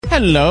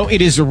Hello,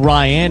 it is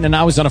Ryan, and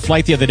I was on a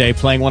flight the other day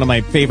playing one of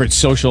my favorite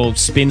social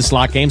spin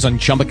slot games on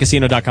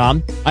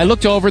ChumbaCasino.com. I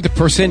looked over at the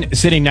person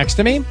sitting next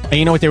to me, and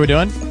you know what they were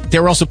doing? They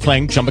were also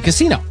playing Chumba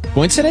Casino.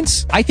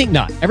 Coincidence? I think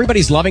not.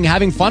 Everybody's loving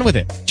having fun with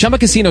it. Chumba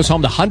Casino is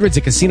home to hundreds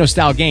of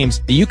casino-style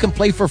games that you can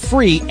play for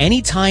free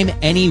anytime,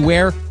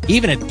 anywhere,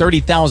 even at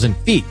 30,000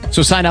 feet.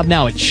 So sign up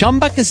now at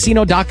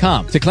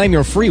ChumbaCasino.com to claim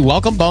your free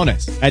welcome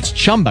bonus. That's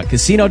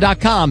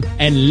ChumbaCasino.com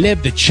and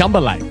live the Chumba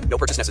life. No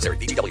purchase necessary.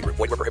 VGW. Void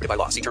where prohibited by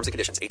law. See terms and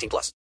conditions.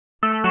 18+.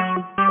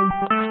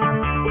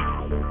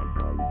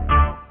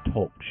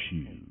 Talk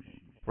shoes.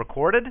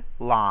 Recorded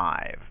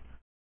live.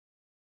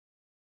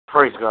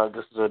 Praise God.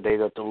 This is a day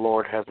that the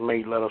Lord has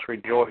made. Let us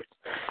rejoice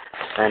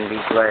and be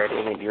glad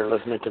in it. You're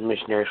listening to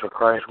Missionaries for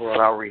Christ World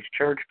Outreach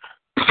Church.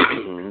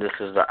 And this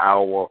is the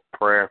hour of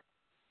prayer.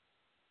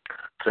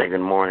 Say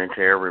good morning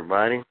to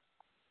everybody.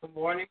 Good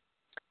morning.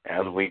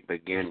 As we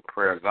begin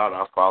prayer, God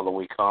our Father,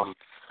 we come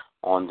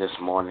on this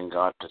morning,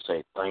 God, to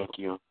say thank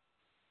you.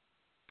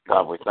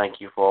 God, we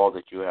thank you for all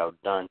that you have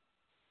done.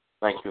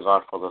 Thank you,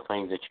 God, for the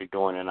things that you're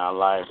doing in our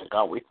lives. And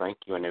God, we thank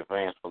you in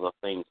advance for the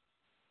things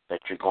that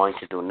you're going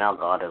to do now,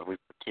 God, as we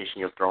petition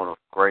your throne of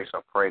grace.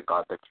 I pray,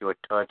 God, that you would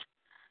touch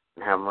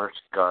and have mercy,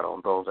 God, on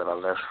those that are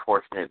less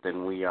fortunate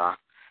than we are.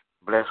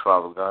 Bless,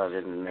 Father God,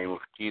 in the name of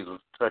Jesus.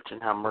 Touch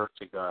and have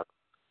mercy, God.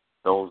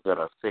 Those that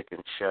are sick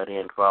and shut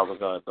in, Father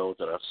God, those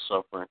that are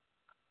suffering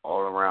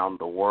all around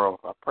the world.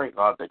 I pray,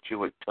 God, that you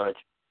would touch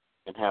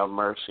and have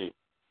mercy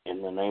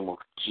in the name of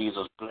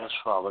Jesus. Bless,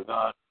 Father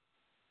God,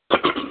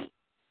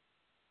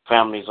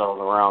 families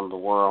all around the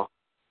world.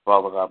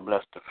 Father God,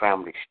 bless the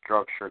family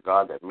structure,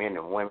 God, that men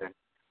and women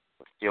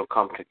will still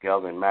come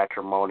together in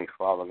matrimony,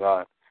 Father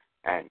God,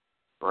 and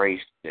raise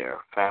their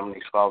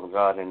families, Father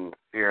God, in the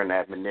fear and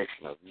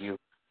admonition of you.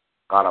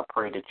 God, I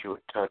pray that you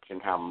would touch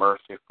and have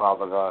mercy,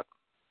 Father God.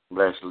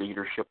 Bless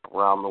leadership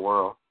around the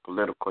world,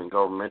 political and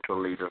governmental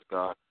leaders,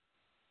 God,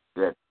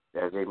 that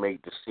as they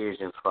make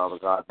decisions, Father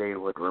God, they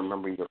would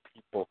remember your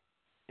people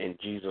in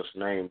Jesus'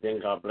 name. Then,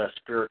 God, bless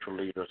spiritual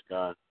leaders,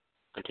 God.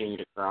 Continue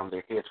to crown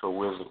their heads with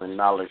wisdom and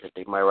knowledge that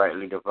they might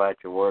rightly divide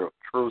your word of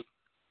truth.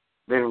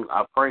 Then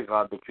I pray,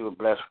 God, that you would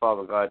bless,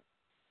 Father God,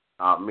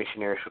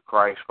 Missionaries for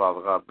Christ,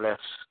 Father God. Bless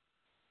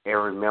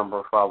every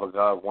member, Father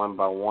God, one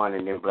by one,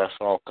 and then bless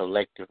all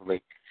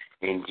collectively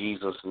in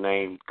Jesus'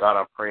 name.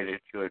 God, I pray that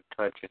you would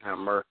touch and have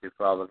mercy,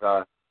 Father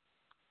God.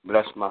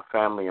 Bless my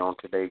family on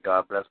today,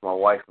 God. Bless my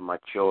wife and my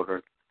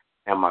children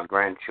and my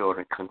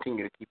grandchildren.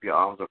 Continue to keep your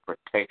arms of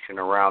protection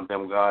around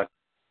them, God,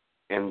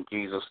 in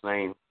Jesus'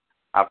 name.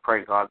 I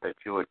pray, God, that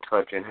you would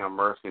touch and have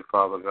mercy,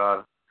 Father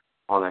God,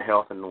 on the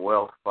health and the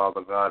wealth,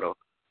 Father God, of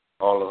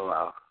all of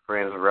our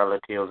friends,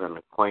 relatives, and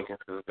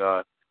acquaintances,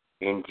 God,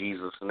 in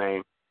Jesus'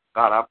 name.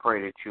 God, I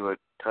pray that you would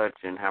touch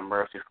and have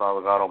mercy,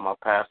 Father God, on my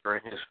pastor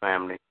and his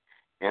family.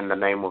 In the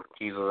name of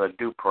Jesus, I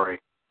do pray.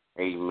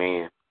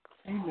 Amen.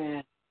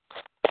 Amen.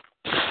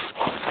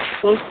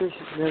 Most gracious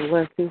and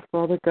everlasting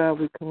Father God,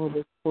 we come on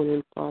this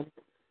morning, Father,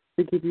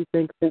 to give you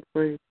thanks and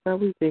praise. God,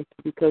 we thank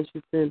you because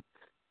you've been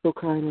so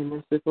kind and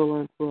merciful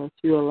unto us.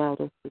 You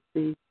allowed us to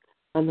see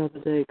another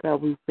day.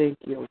 God, we thank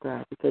you, oh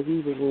God, because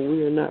even when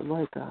we are not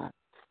right, God,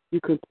 you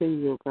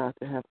continue, oh God,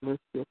 to have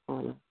mercy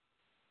upon us.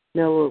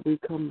 Now, Lord, we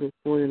come this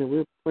morning and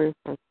we're praying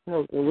for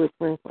ourselves and we're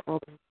praying for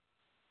others.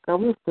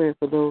 God, we're praying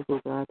for those,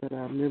 oh God, that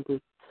are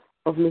members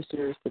of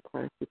Missionaries for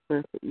Christ. We're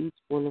praying for each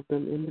one of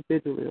them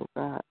individually, oh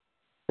God.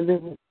 And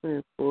then we're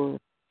praying for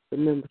the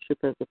membership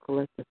as a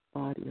collective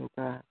body, oh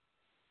God.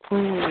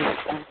 Praying and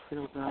asking,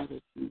 oh God,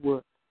 that you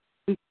would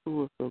speak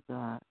to us, oh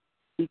God.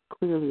 Speak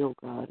clearly, oh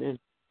God, and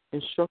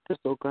instruct us,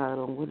 oh God,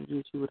 on what it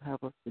is you would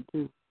have us to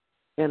do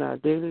in our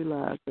daily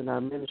lives and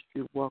our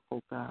ministry walk,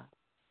 oh God.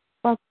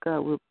 Father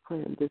God, we're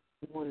praying this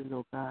morning,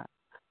 oh God,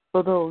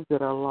 for those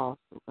that are lost,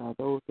 oh God,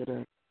 those that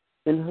are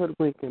been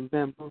hoodwinked and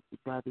bamboozled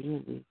by the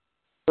enemy,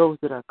 those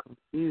that are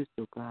confused,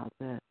 oh God,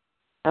 that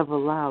have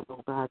allowed,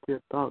 oh God, their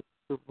thoughts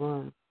to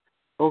run,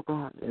 oh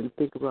God, and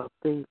think about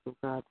things, oh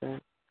God, that,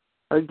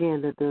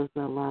 again, that does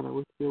not line up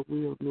with your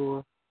will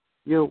nor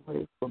your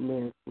way for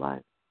man's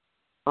life.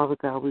 Father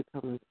God, we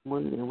come this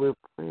morning and we're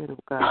praying, oh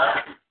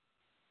God,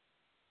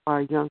 for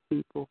our young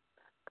people.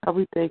 God,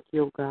 we thank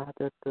you, oh God,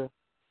 that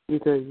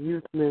either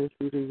youth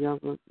ministry, the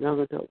young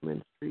adult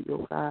ministry,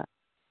 oh God,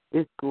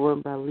 is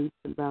growing by leaps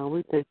and bounds.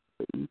 We thank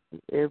you for each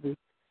and every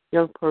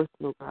young person,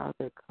 oh God,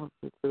 that comes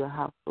into the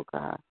house, oh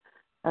God.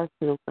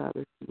 Asking, oh God,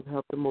 that you would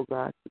help them, oh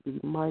God, to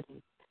be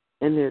mighty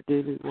in their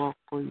daily walk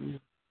for you.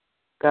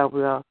 God,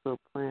 we're also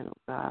praying,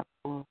 oh God,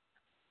 for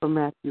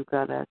Matthew,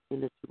 God,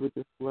 asking that you would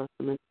just bless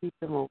them and keep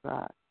them, oh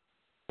God,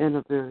 in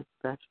a very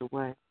special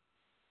way.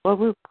 Well,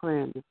 we're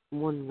praying this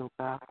morning, oh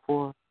God,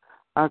 for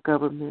our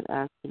government,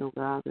 asking, oh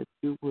God, that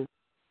you would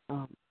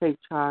take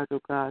charge,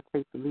 oh God,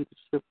 take the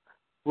leadership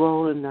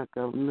role in our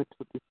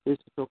governmental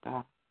decisions, oh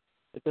God.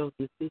 That those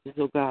decisions,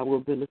 oh God,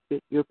 will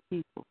benefit your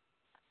people.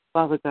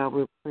 Father God,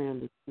 we're praying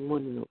this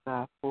morning, oh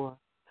God, for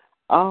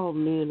all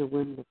men and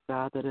women of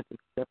God that have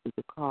accepted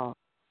the call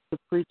to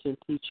preach and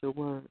teach your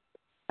word.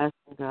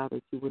 Asking, God,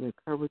 that you would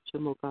encourage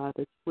them, oh God,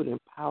 that you would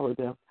empower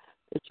them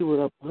that you would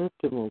uplift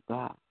them, oh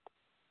God.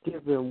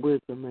 Give them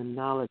wisdom and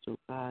knowledge, oh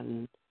God,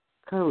 and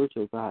courage,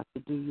 oh God,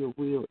 to do your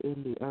will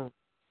in the earth.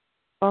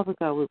 Father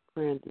God, we're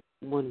praying this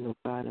morning, oh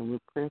God, and we're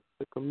praying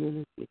for the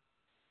community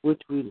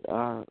which we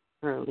are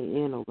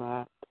currently in, oh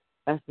God,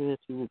 asking that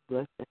you will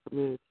bless that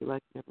community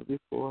like never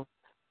before.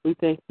 We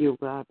thank you, oh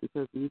God,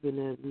 because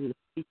even as we are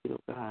speaking,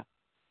 oh God,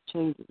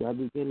 changes are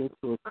beginning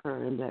to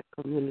occur in that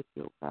community,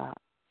 oh God.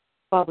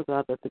 Father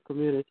God, that the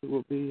community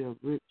will be a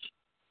rich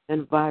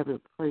and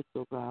vibrant place,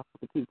 oh God, for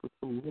the people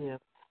to live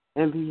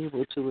and be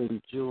able to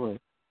enjoy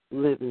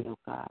living, oh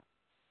God.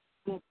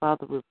 And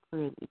Father, we're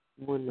praying this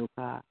morning, oh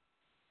God,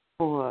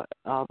 for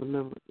all the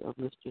members of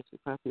Miss Jessie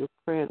Christ. We're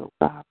praying, oh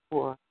God,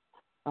 for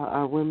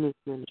our women's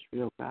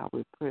ministry, oh God.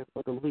 We're praying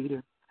for the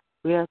leader.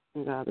 We're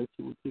asking, God, that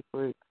you would keep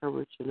her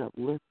encouraged and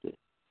uplifted.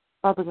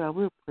 Father God,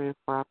 we're praying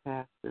for our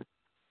pastor,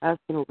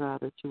 asking, oh God,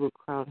 that you would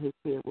crown his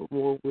head with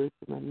more wisdom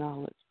and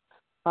knowledge.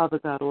 Father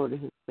God, order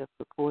his steps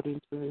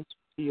according to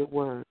your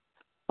word.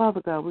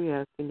 Father God,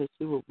 we're asking that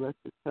you will bless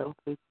his health,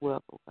 his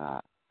wealth, oh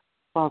God.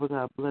 Father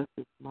God, bless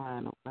his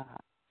mind, oh God,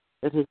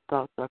 that his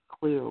thoughts are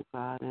clear, oh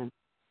God, and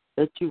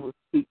that you will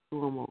speak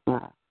to him, oh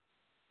God.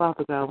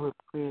 Father God, we're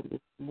praying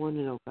this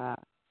morning, oh God,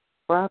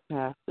 for our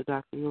pastor,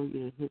 Dr.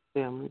 Yogi, and his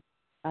family,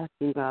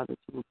 asking, God, that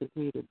you will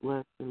continue to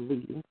bless and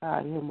lead and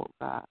guide him, oh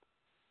God.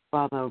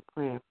 Father, I'm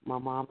praying for my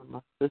mom and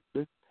my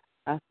sister,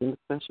 asking a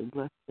special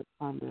blessing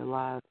upon their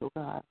lives, oh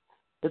God,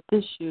 that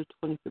this year,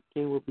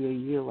 2015, will be a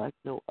year like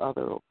no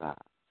other, oh God,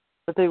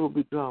 that they will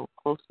be drawn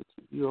closer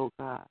to you, oh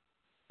God,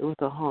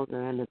 with a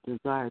hunger and a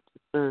desire to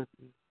serve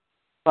you.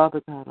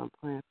 Father God, I'm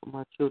praying for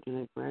my children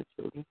and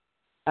grandchildren,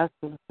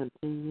 asking for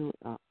continued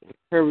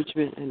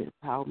encouragement and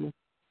empowerment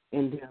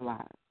in their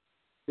lives.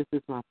 This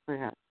is my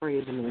prayer. I pray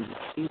in the name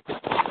of Jesus.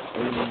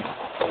 Amen.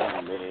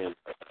 Amen.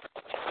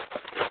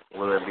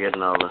 Will there be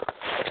another?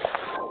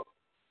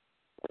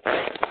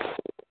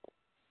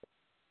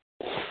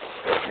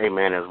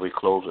 Amen. As we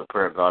close with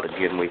prayer, God,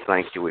 again, we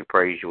thank you, we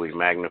praise you, we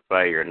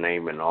magnify your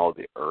name in all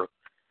the earth.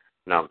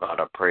 Now, God,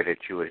 I pray that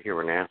you would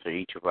hear and answer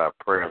each of our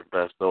prayers.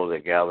 Bless those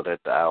that gathered at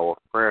the hour of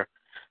prayer.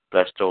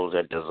 Bless those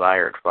that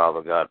desired,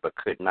 Father God, but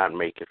could not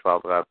make it.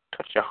 Father God,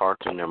 touch their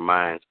hearts and their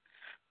minds,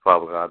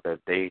 Father God, that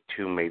they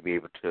too may be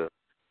able to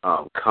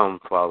come,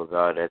 Father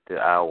God, at the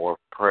hour of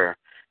prayer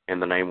in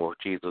the name of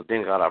Jesus.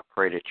 Then, God, I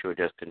pray that you would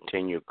just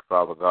continue,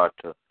 Father God,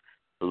 to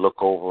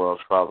look over us,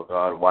 Father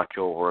God, watch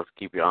over us,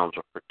 keep your arms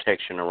of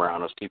protection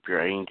around us, keep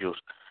your angels,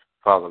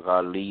 Father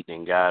God, lead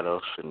and guide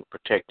us and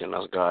protecting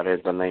us, God,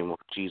 in the name of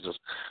Jesus.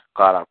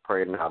 God, I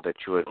pray now that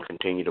you would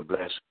continue to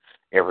bless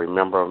every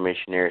member of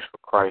Missionaries for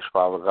Christ,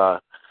 Father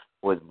God,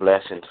 with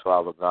blessings,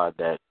 Father God,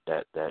 that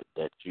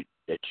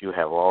you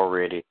have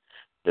already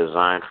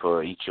designed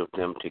for each of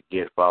them to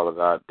get, Father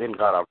God. Then,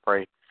 God, I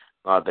pray,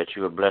 God, that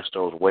you would bless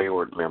those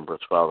wayward members,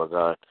 Father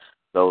God,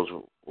 those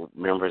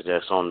members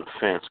that's on the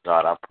fence,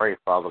 God. I pray,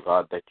 Father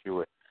God, that you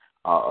would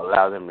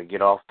allow them to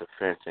get off the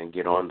fence and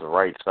get on the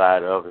right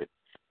side of it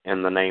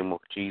in the name of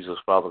Jesus,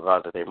 Father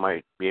God, that they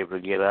might be able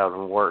to get out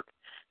and work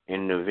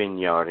in the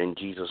vineyard. In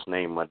Jesus'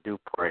 name, I do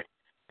pray.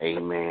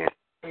 Amen.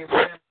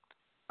 Amen.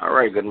 All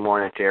right, good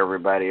morning to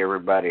everybody.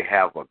 Everybody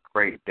have a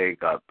great day.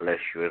 God bless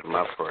you is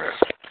my prayer.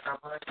 God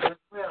bless you as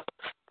well.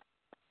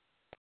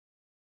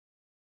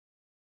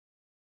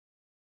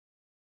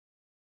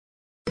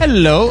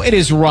 Hello, it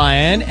is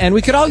Ryan, and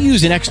we could all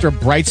use an extra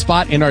bright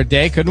spot in our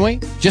day, couldn't we?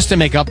 Just to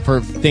make up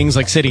for things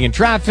like sitting in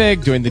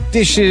traffic, doing the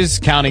dishes,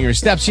 counting your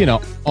steps, you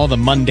know, all the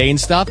mundane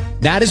stuff.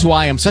 That is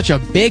why I'm such a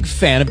big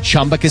fan of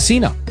Chumba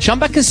Casino.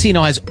 Chumba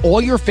Casino has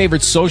all your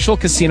favorite social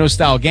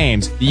casino-style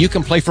games that you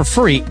can play for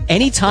free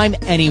anytime,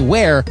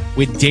 anywhere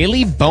with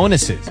daily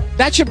bonuses.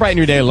 That should brighten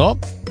your day a little.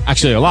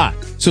 Actually, a lot.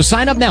 So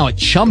sign up now at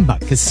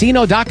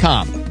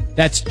ChumbaCasino.com.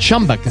 That's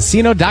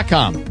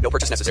ChumbaCasino.com. No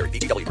purchase necessary.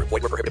 VGW Group.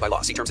 Void where prohibited by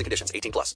law. See terms and conditions. 18+.